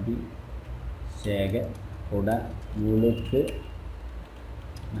 கும்பாபிஷேக குட முழுக்கு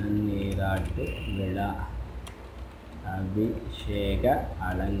நன்னீராட்டு விழா, அபிஷேக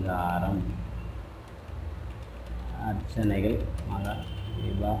அலங்காரம், அர்ச்சனைகள், மகா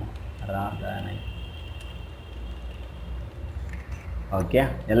தீபாராதனை. ஓகே,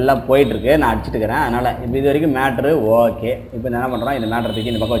 எல்லாம் போயிட்டுருக்கு. நான் அடிச்சுட்டுக்கிறேன். அதனால் இப்போ இது வரைக்கும் மேட்ரு ஓகே. இப்போ என்ன பண்ணுறோம், இந்த மேட்ரை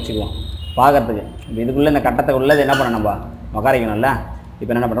தூக்கி இந்த பக்கம் வச்சுக்குவோம் பார்க்குறதுக்கு. இப்போ இதுக்குள்ளே இந்த கட்டத்தை உள்ளது என்ன பண்ணணும், நம்ம உக்காரிக்கணும்ல.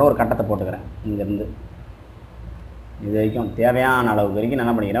 இப்போ என்ன பண்ணுறோம், ஒரு கட்டத்தை போட்டுக்கிறேன். இங்கேருந்து இது வரைக்கும் தேவையான அளவுக்கு வரைக்கும் நான்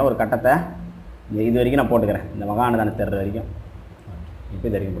என்ன பண்ணிக்கிறேன், ஒரு கட்டத்தை இது வரைக்கும் நான் போட்டுக்கிறேன். இந்த மகானதான தெரு வரைக்கும். இப்போ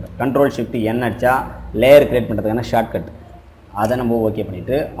இது வரைக்கும் போட்டேன். Ctrl+Shift+N அடித்தா லேயர் க்ரியேட் பண்ணுறதுக்கான ஷார்ட்கட். அதை நம்ம ஓகே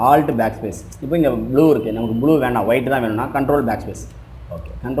பண்ணிவிட்டு Alt+Backspace. இப்போ இங்கே ப்ளூ இருக்குது, நமக்கு ப்ளூ வேண்டாம், ஒயிட் தான் வேணும்னா Ctrl+Backspace.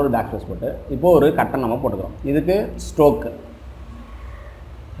 ஓகே, Ctrl+Backspace போட்டு இப்போது ஒரு கட்டம் நம்ம போட்டுக்கிறோம். இதுக்கு ஸ்ட்ரோக்கு.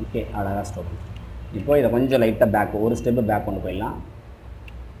 ஓகே, அழகாக ஸ்ட்ரோக். இப்போ இதை கொஞ்சம் லைட்டாக பேக், ஒரு ஸ்டெப்பு பேக் கொண்டு போயிடலாம்.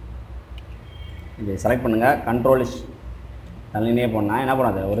 இதை செலக்ட் பண்ணுங்கள். கண்ட்ரோல் தள்ளினே போனால் என்ன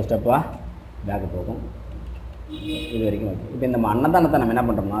பண்ணாது, ஒரு ஸ்டெப்பாக பேக்கு போகும். இது வரைக்கும் ஓகே. இப்போ இந்த அன்னதானத்தை நம்ம என்ன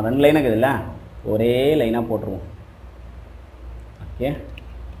பண்ணுறோம்னா 2 லைனாக இருக்குதுல்ல, ஒரே லைனாக போட்டுருவோம். ஓகே,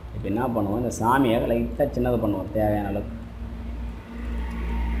 இப்போ என்ன பண்ணுவோம், இந்த சாமியை லைட்டாக சின்னது பண்ணுவோம் தேவையான அளவுக்கு.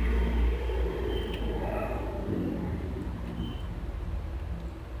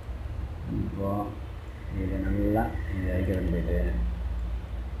 இப்போது இது நல்லா இந்த வரைக்கும் போயிட்டு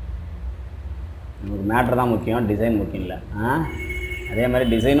நமக்கு மேட்ரு தான் முக்கியம், டிசைன் முக்கியம் இல்லை. அதே மாதிரி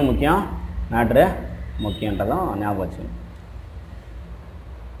டிசைனும் முக்கியம், மேட்ரு முக்கியன்றதும் ஞாபகம் வச்சுக்கணும்.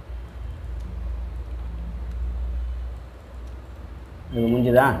 இது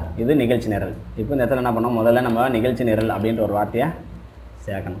முடிஞ்சுதா, இது நிகழ்ச்சி நிரல். இப்போ இந்த இடத்துல என்ன பண்ணோம், முதல்ல நம்ம நிகழ்ச்சி நிரல் அப்படின்ற ஒரு வார்த்தையை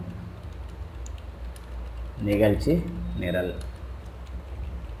சேர்க்கணும். நிகழ்ச்சி நிரல்.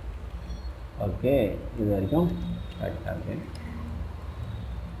 ஓகே, இது வரைக்கும் கரெக்டாக இருக்குது.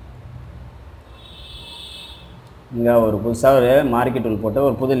 இங்கே ஒரு புதுசாக ஒரு மார்க்கெட் டூல் போட்டு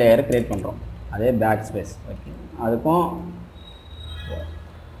ஒரு புது லேயரை க்ரியேட் பண்ணுறோம். அதே பேக் ஸ்பேஸ். ஓகே, அதுக்கும்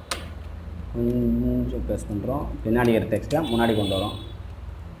கொஞ்சம் ப்ரெஸ் பண்ணுறோம். பின்னாடி இருக்கிற டெக்ஸ்ட்டை முன்னாடி கொண்டு வரோம்.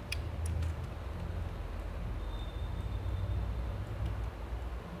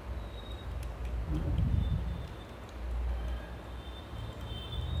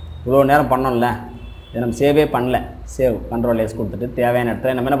 இவ்வளோ நேரம் பண்ணோம்ல, இதை நம்ம சேவே பண்ணல. சேவ் Ctrl+S கொடுத்துட்டு தேவையான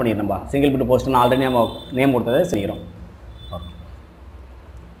இடத்துல நம்ம என்ன பண்ணிடுறோம், நம்ம சிங்கிள் பிட் போஸ்ட்னு ஆல்ரெடி நம்ம நேம் கொடுத்ததை செய்கிறோம். ஓகே,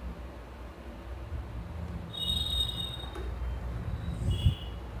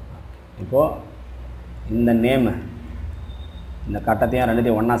 இப்போது இந்த நேமு இந்த கட்டத்தையும்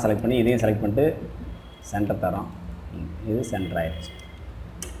ரெண்டுத்தையும் ஒன்றா செலக்ட் பண்ணி இதையும் செலக்ட் பண்ணிட்டு சென்டர் தரோம். இது சென்டர் ஆகிடுச்சு.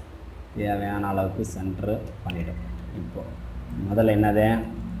 தேவையான அளவுக்கு சென்ட்ரு பண்ணிவிடும். இப்போது முதல்ல என்னது,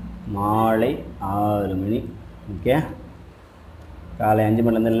 மாலை 6 மணி. ஓகே, காலை 5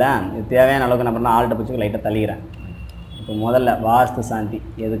 மணிலேருந்து இல்லை, இது தேவையான அளவுக்கு நான் பண்ணால் ஆல்ட்டை பிடிச்சி லைட்டாக தள்ளிக்கிறேன். இப்போ முதல்ல வாஸ்து சாந்தி.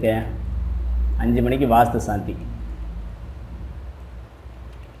 எதுக்கு 5 மணிக்கு வாஸ்து சாந்தி.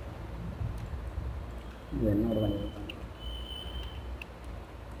 இது என்னோட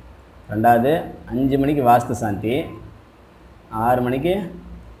ரெண்டாவது 5 மணிக்கு வாஸ்து சாந்தி, 6 மணிக்கு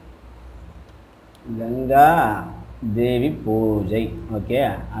கங்கா தேவி பூஜை. ஓகே,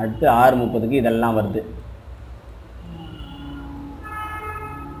 அடுத்து 6:30க்கு இதெல்லாம் வருது.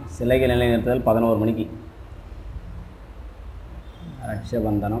 சிலைகள் நிலைநிறுத்தல் 11 மணிக்கு.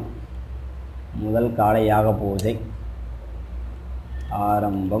 ரட்சபந்தனம், முதல் காலை யாக பூஜை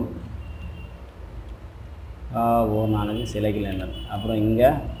ஆரம்பம், காபூர்ணானது சிலைகள் நிலைநிறுத்தல். அப்புறம் இங்கே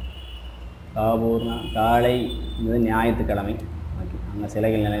காபூர்ணா காலை இது ஞாயிற்றுக்கிழமை. ஓகே, அங்கே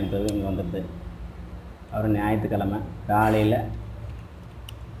சிலைகள் நிலையன்றது இங்கே வந்துடுது. அப்புறம் ஞாயிற்றுக்கிழமை காலையில்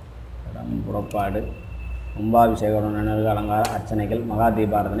புறப்பாடு, கும்பாபிஷேகம், நினைவு அலங்கார அர்ச்சனைகள், மகா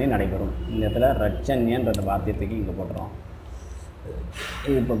தீபாரதனை நடைபெறும். இந்த இடத்துல ரட்சன்யன்ற வார்த்தையத்துக்கு இங்கே போட்டுறோம்.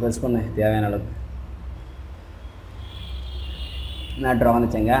 இது இப்போ ப்ரெஸ் பண்ண தேவையான அளவுக்கு மேட்ரு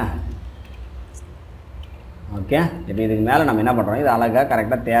வந்துச்சுங்க. ஓகே, இப்போ இதுக்கு மேலே நம்ம என்ன பண்ணுறோம், இது அழகாக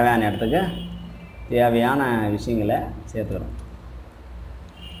கரெக்டாக தேவையான இடத்துக்கு தேவையான விஷயங்களை சேர்த்துக்கிறோம்.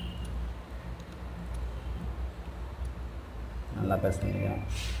 நல்லா ப்ரெஸ் பண்ணிக்கோ.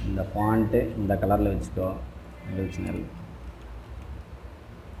 இந்த ஃபாண்ட்டு இந்த கலரில் வச்சுக்கோ. டிக்ஷனரி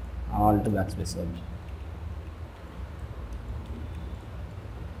ஆல்ட் பேக் ஸ்பேஸ் வரும்.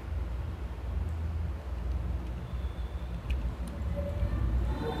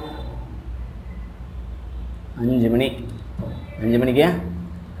 அஞ்சு மணிக்கு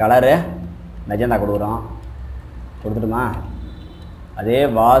கலரு மெஜந்தா கொடுக்குறோம். கொடுத்துட்டுமா அதே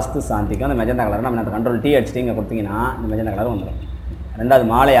வாஸ்து சாந்திக்கும் அந்த மெஜந்தா கலர் நம்ம அந்த கண்ட்ரோல் T அடிச்சுட்டு இங்கே கொடுத்தீங்கன்னா இந்த மெஜந்தா கலர் வந்துடும். ரெண்டாவது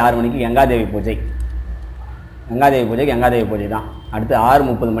மாலை 6 மணிக்கு கங்காதேவி பூஜை. கங்காதேவி பூஜை தான். அடுத்து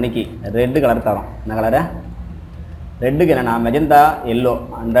 6:30 மணிக்கு ரெட்டு கலர் தரோம். என்ன கலரு? ரெட்டுக்கு என்னென்னா மெஜந்தா எல்லோ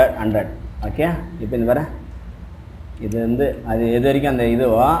 100. ஓகே, இப்போ இந்த வர இது வந்து அது எது வரைக்கும் அந்த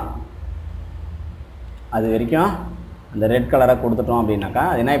இதுவோ அது வரைக்கும் அந்த ரெட் கலரை கொடுத்துட்டோம் அப்படின்னாக்கா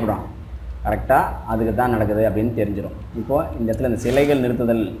அது என்ன ஆகிடும், கரெக்டாக அதுக்கு தான் நடக்குது அப்படின்னு தெரிஞ்சிடும். இப்போது இந்த இடத்துல இந்த சிலைகள்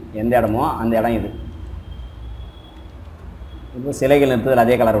நிறுத்துதல் எந்த இடமோ அந்த இடம் இது. இப்போ சிலைகள் நிறுத்துதல்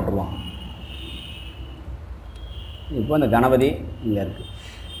அதே கலர் விட்டுருவோம். இப்போ இந்த கணபதி இங்கே இருக்குது.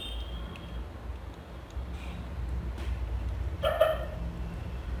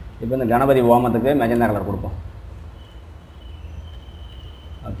 இப்போ இந்த கணபதி ஹோமத்துக்கு மெஜந்தா கலர் கொடுப்போம்.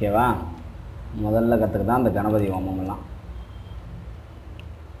 ஓகேவா? முதல்ல கற்றுக்கு தான் இந்த கணபதி ஹோமம்லாம்.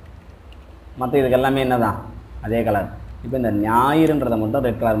 மற்ற இதுக்கு எல்லாமே என்ன தான் அதே கலர். இப்போ இந்த ஞாயிறுன்றதை மட்டும்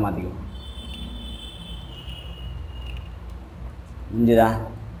ரெட் கலர் மாற்றிக்குவோம். முடிஞ்சுதா?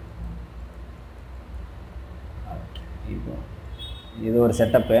 இப்போ இது ஒரு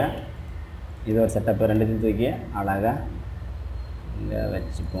செட்டப்பு, ரெண்டுத்தையும் தூக்கி அழகாக இங்கே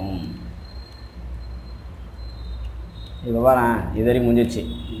வச்சுப்போம். இப்போ வரேன், இது வரைக்கும் முடிஞ்சிடுச்சு.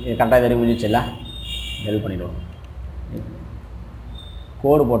 இது கரெக்டாக இது வரைக்கும் முடிஞ்சிச்சு இல்லை, ஹெல்ப் பண்ணிவிடுவோம்.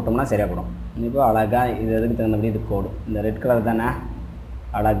 கோடு போட்டோம்னா சரியாக போடும். இப்போ அழகாக இது எதுக்கு தகுந்தபடி இது கோடு இந்த ரெட் கலர் தானே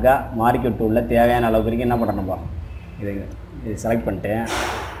அழகாக மார்க்கெட் உள்ள தேவையான அளவுக்கு வரைக்கும் என்ன பண்ணணும்பா, இது செலக்ட் பண்ணிட்டு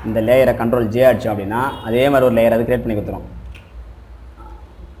இந்த லேயரை கண்ட்ரோல் J அடித்தோம் அப்படின்னா அதே மாதிரி ஒரு லேயர் அது க்ரியேட் பண்ணி கொடுத்துரும்.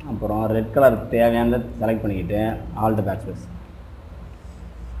 அப்புறம் ரெட் கலர் தேவையானதை செலக்ட் பண்ணிக்கிட்டு ஆல்ட் பேக் ஸ்பேஸ்.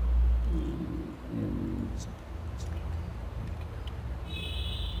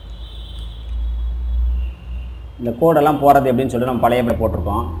 இந்த கோடெல்லாம் போகிறது எப்படின்னு சொல்லிட்டு நம்ம பழையபடி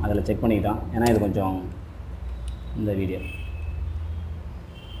போட்டிருக்கோம், அதில் செக் பண்ணிக்கிட்டோம். ஏன்னா இது கொஞ்சம் இந்த வீடியோ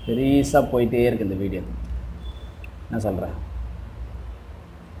பெருசாக போயிட்டே இருக்குது. இந்த வீடியோ என்ன சொல்கிறேன்,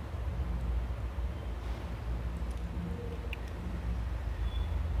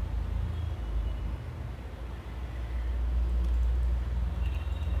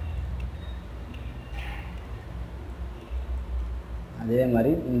 அதே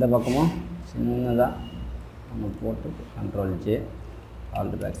மாதிரி இந்த பக்கமும் சின்னதாக நம்ம போட்டு control J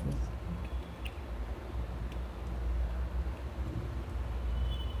alt back space.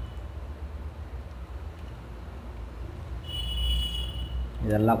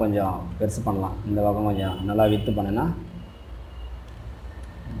 இதெல்லாம் கொஞ்சம் பெருசு பண்ணலாம். இந்த பக்கம் கொஞ்சம் நல்லா வித்து பண்ணினா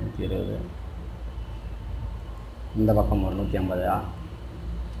 120, இந்த பக்கம் ஒரு 150,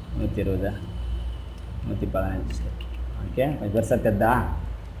 120, 115. ஓகே, கொஞ்சம் பெருசாக தெரிதா?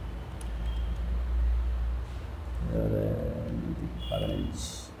 ஒரு 115,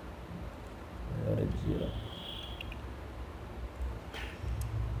 ஒரு 0.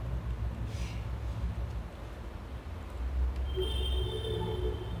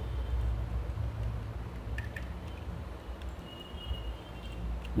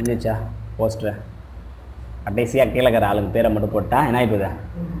 முடிஞ்சிச்சா போஸ்டரை? கடைசியாக கீழே இருக்கிற ஆளுக்கு பேரை மட்டும் போட்டால் என்ன ஆகிடுது,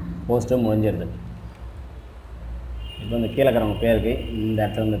 போஸ்டரும் முடிஞ்சிடுது. இப்போ இந்த கீழே இருக்கிறவங்க பேருக்கு இந்த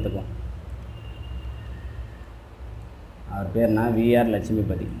இடத்துல வந்து எடுத்துக்கும். அவர் பேர்னா VR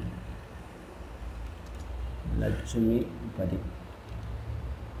லட்சுமிபதி.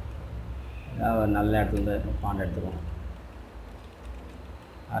 ஒரு நல்ல இடத்துல பாண்ட் எடுத்துக்குவோம்.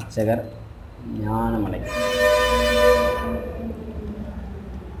 அர்ச்சகர் ஞானமலை.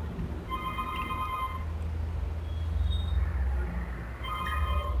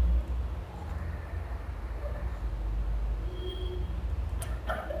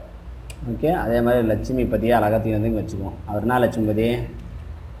 ஓகே, அதே மாதிரி லட்சுமிபதியை அழகாத்தையும் வந்து இங்கே வச்சுக்குவோம். அவர்னா லட்சுமிபதி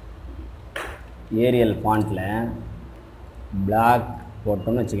ஏரியல் ஃபாண்ட்டில் black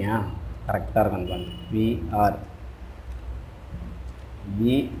போட்டோம்னு வச்சுக்கேன் கரெக்டாக இருக்கும் பாருங்க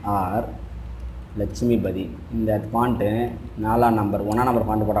VR லட்சுமிபதி இந்த ஃபாண்ட்டு 4ஆம் நம்பர் 1ஆம் நம்பர்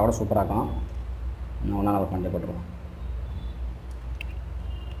ஃபாண்ட்டு போட்டால் கூட சூப்பராக இருக்கும். நான் 1ஆம் நம்பர் ஃபாண்ட்டை போட்டுருவோம்.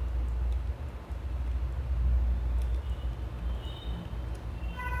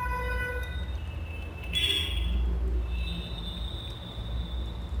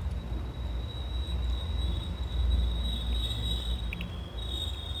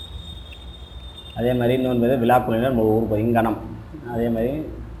 அதே மாதிரி இன்னொன்று பேர் விழாக்குழுவினர் நம்ம ஊர் இங்கனம் அதே மாதிரி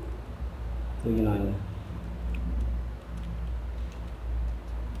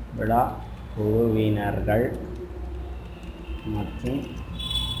விழா குழுவினர்கள் மற்றும்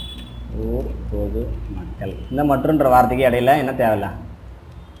ஊர் பொது மக்கள். இந்த மற்றுன்ற வார்த்தைக்கு இடையில என்ன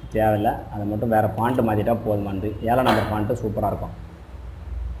தேவையில்லை அதை மட்டும் வேறு ஃபாண்ட்டு மாற்றிட்டா போதுமானது. 7ஆம் நம்பர் ஃபாண்ட்டு சூப்பராக இருக்கும்.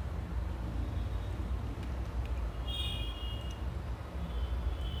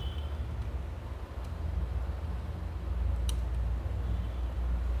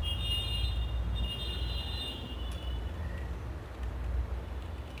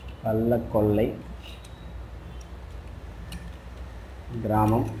 கள்ளக்கொள்ளை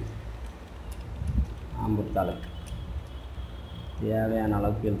கிராமம் ஆம்பூர் தாலுக்கு தேவையான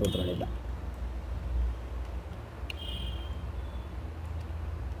அளவுக்கு கீழ் தொற்று வேண்டியதான்.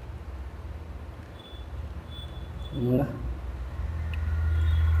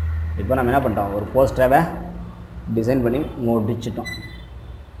 இப்போ நம்ம என்ன பண்ணிட்டோம் ஒரு போஸ்டரை டிசைன் பண்ணி முடிச்சிட்டோம்.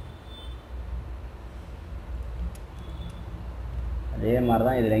 அதே மாதிரி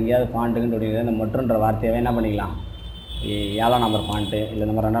தான் இதில் எங்கேயாவது ஃபாண்ட்டுக்குன்னு சொல்லிங்க இந்த மற்றுன்ற வார்த்தையவே என்ன பண்ணிக்கலாம் 7ஆம் நம்பர் ஃபாண்ட்டு இல்லை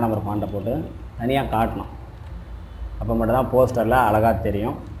நம்ம 2ஆம் நம்பர் ஃபாண்ட்டை போட்டு தனியாக காட்டணும். அப்போ மட்டும் தான் போஸ்டரில் அழகாக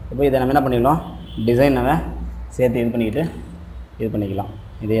தெரியும். இப்போ இதை நம்ம என்ன பண்ணிக்கலாம் டிசைன் நம்ம சேர்த்து இது பண்ணிக்கலாம்.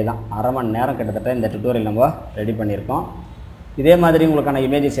 இதே தான் அரை மணி நேரம் கிட்டத்தட்ட இந்த டுட்டோரியல் நம்ம ரெடி பண்ணியிருக்கோம். இதே மாதிரி உங்களுக்கான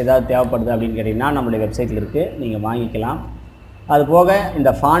இமேஜஸ் ஏதாவது தேவைப்படுது அப்படின்னு கேட்டிங்கன்னா நம்மளுடைய வெப்சைட்டில் இருக்குது, நீங்கள் வாங்கிக்கலாம். அது போக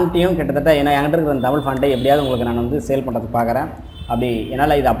இந்த ஃபாண்ட்டையும் கிட்டத்தட்ட ஏன்னா என்கிட்ட இருக்கிற இந்த தமிழ் ஃபாண்ட்டை எப்படியாவது உங்களுக்கு நான் வந்து சேல் பண்ணுறதுக்கு பார்க்குறேன். அப்படி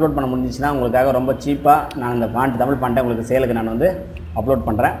என்னால் இதை அப்லோட் பண்ண முடிஞ்சிச்சுன்னா உங்களுக்காக ரொம்ப சீப்பாக நான் இந்த தமிழ் ஃபாண்ட்டை உங்களுக்கு சேலுக்கு நான் வந்து அப்லோட்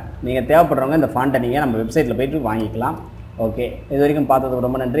பண்ணுறேன். நீங்கள் தேவைப்படுறவங்க இந்த ஃபாண்ட்டை நீங்கள் நம்ம வெப்சைட்டில் போய்ட்டு வாங்கிக்கலாம். ஓகே, இது வரைக்கும் பார்த்ததுக்கு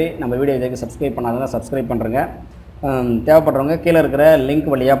ரொம்ப நன்றி. நம்ம வீடியோ இதுக்கு சப்ஸ்கிரைப் பண்ணாதவங்க சப்ஸ்கிரைப் பண்ணுறேங்க. தேவைப்படுறவங்க கீழே இருக்கிற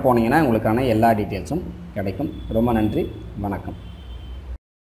லிங்க் வழியாக போனீங்கன்னா உங்களுக்கான எல்லா டீட்டெயில்ஸும் கிடைக்கும். ரொம்ப நன்றி, வணக்கம்.